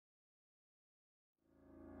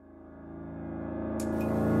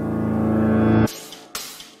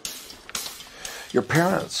Your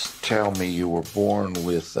parents tell me you were born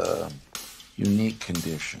with a unique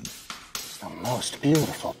condition. It's the most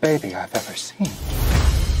beautiful baby I've ever seen.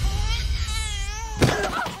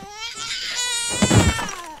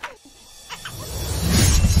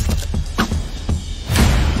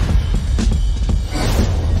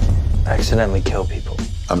 Accidentally kill people.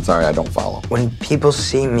 I'm sorry, I don't follow. When people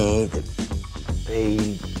see me,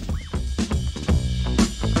 they...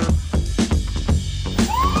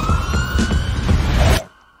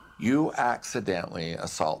 You accidentally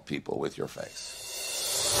assault people with your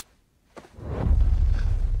face.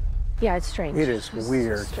 Yeah, it's strange. It is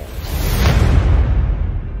weird. Strange.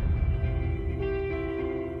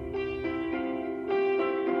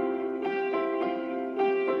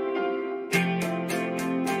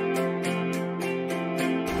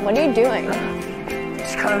 What are you doing?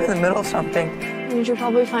 Just kind of in the middle of something. You should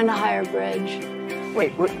probably find a higher bridge.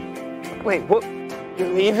 Wait, what? Wait, what?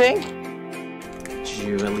 You're leaving?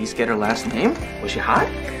 Did you at least get her last name? Was she hot?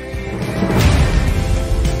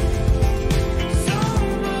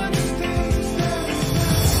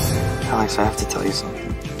 Alex, I have to tell you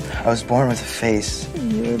something. I was born with a face.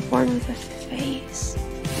 You were born with a face.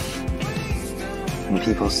 When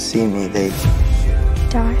people see me, they...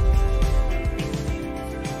 Die.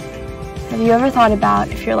 Have you ever thought about,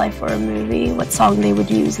 if your life were a movie, what song they would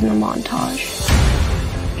use in the montage?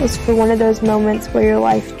 It's for one of those moments where your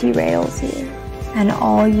life derails you, and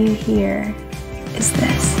all you hear is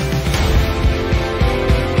this.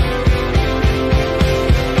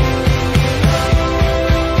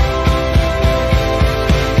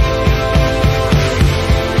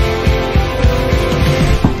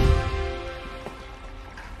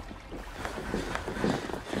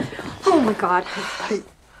 Oh my God.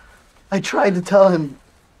 I tried to tell him.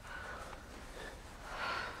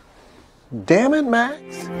 Damn it,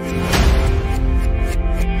 Max.